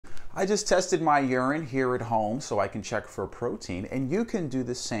I just tested my urine here at home so I can check for protein, and you can do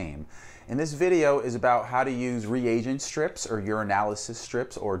the same. And this video is about how to use reagent strips or urinalysis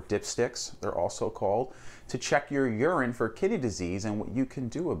strips, or dipsticks, they're also called, to check your urine for kidney disease and what you can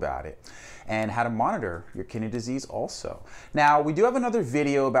do about it, and how to monitor your kidney disease also. Now, we do have another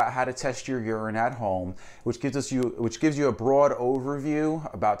video about how to test your urine at home, which gives you a broad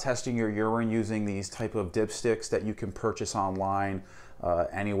overview about testing your urine using these type of dipsticks that you can purchase online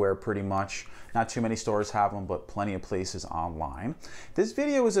anywhere pretty much. Not too many stores have them, but plenty of places online. This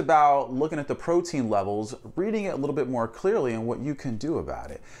video is about looking at the protein levels, reading it a little bit more clearly, and what you can do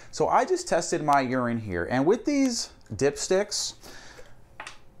about it. So I just tested my urine here, and with these dipsticks,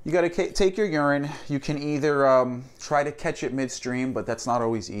 you got to take your urine. You can either try to catch it midstream, but that's not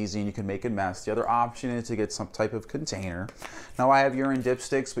always easy and you can make a mess. The other option is to get some type of container. Now I have urine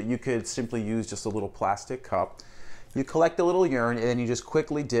dipsticks, but you could simply use just a little plastic cup. You collect a little urine and then you just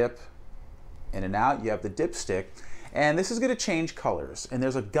quickly dip in and out. You have the dipstick, and this is going to change colors. And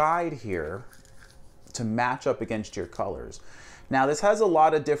there's a guide here to match up against your colors. Now this has a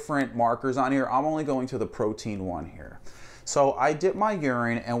lot of different markers on here. I'm only going to the protein one here. So I dipped my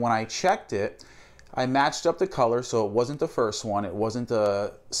urine, and when I checked it, I matched up the color, so it wasn't the first one, it wasn't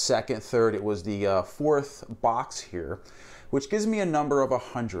the second, third, it was the fourth box here, which gives me a number of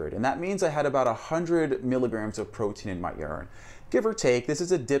 100, and that means I had about 100 milligrams of protein in my urine. Give or take. This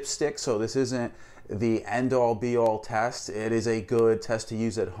is a dipstick, so this isn't the end-all be-all test. It is a good test to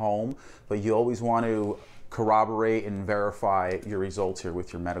use at home, but you always want to corroborate and verify your results here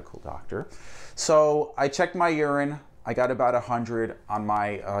with your medical doctor. So I checked my urine. I got about 100 on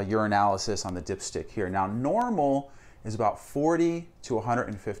my urinalysis on the dipstick here. Now normal is about 40 to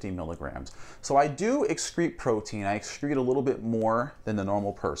 150 milligrams. So I do excrete protein. I excrete a little bit more than the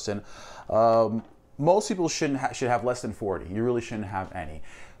normal person. Most people should have less than 40. You really shouldn't have any.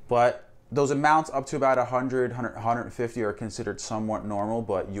 But those amounts up to about 100, 150 are considered somewhat normal,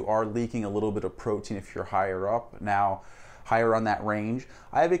 but you are leaking a little bit of protein if you're higher up. Now, higher on that range.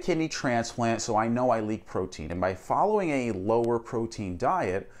 I have a kidney transplant, so I know I leak protein. And by following a lower protein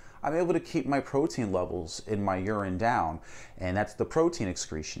diet, I'm able to keep my protein levels in my urine down, and that's the protein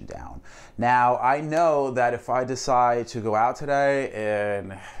excretion down. Now, I know that if I decide to go out today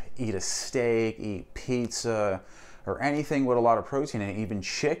and eat a steak, eat pizza, or anything with a lot of protein, and even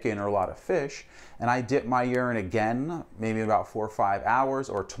chicken or a lot of fish, and I dip my urine again, maybe in about 4 or 5 hours,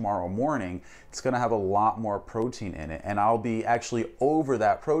 or tomorrow morning, it's gonna have a lot more protein in it. And I'll be actually over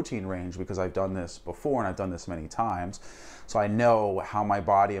that protein range because I've done this before and I've done this many times. So I know how my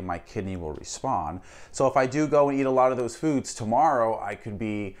body and my kidney will respond. So if I do go and eat a lot of those foods tomorrow, I could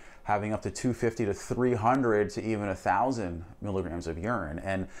be having up to 250 to 300 to even 1,000 milligrams of urine.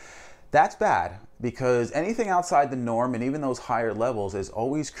 And that's bad, because anything outside the norm, and even those higher levels, is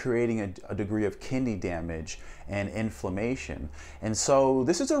always creating a degree of kidney damage and inflammation. And so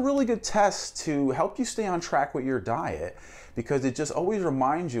this is a really good test to help you stay on track with your diet, because it just always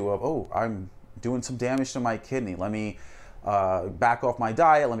reminds you of, oh, I'm doing some damage to my kidney. Let me back off my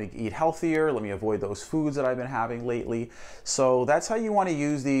diet, let me eat healthier, let me avoid those foods that I've been having lately. So that's how you want to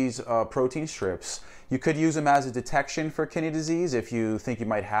use these protein strips. You could use them as a detection for kidney disease. If you think you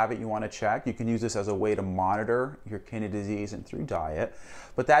might have it, you want to check. You can use this as a way to monitor your kidney disease and through diet.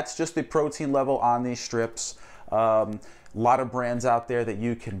 But that's just the protein level on these strips. A lot of brands out there that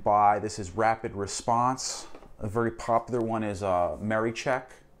you can buy. This is Rapid Response. A very popular one is MaryCheck.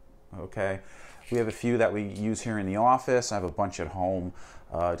 Okay. We have a few that we use here in the office. I have a bunch at home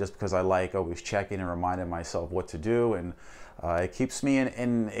just because I like always checking and reminding myself what to do, and it keeps me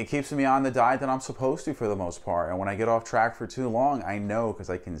it keeps me on the diet that I'm supposed to for the most part. And when I get off track for too long, I know because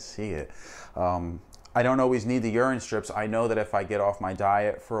I can see it. I don't always need the urine strips. I know that if I get off my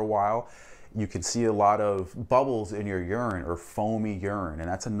diet for a while, you can see a lot of bubbles in your urine, or foamy urine, and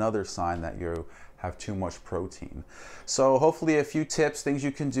that's another sign that you have too much protein. So hopefully a few tips, things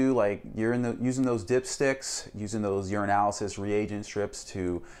you can do, like using those dipsticks, using those urinalysis reagent strips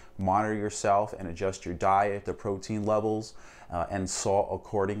to monitor yourself and adjust your diet, the protein levels, and salt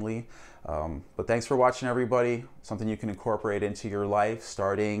accordingly. But thanks for watching, everybody. Something you can incorporate into your life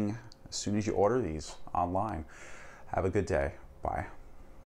starting as soon as you order these online. Have a good day. Bye.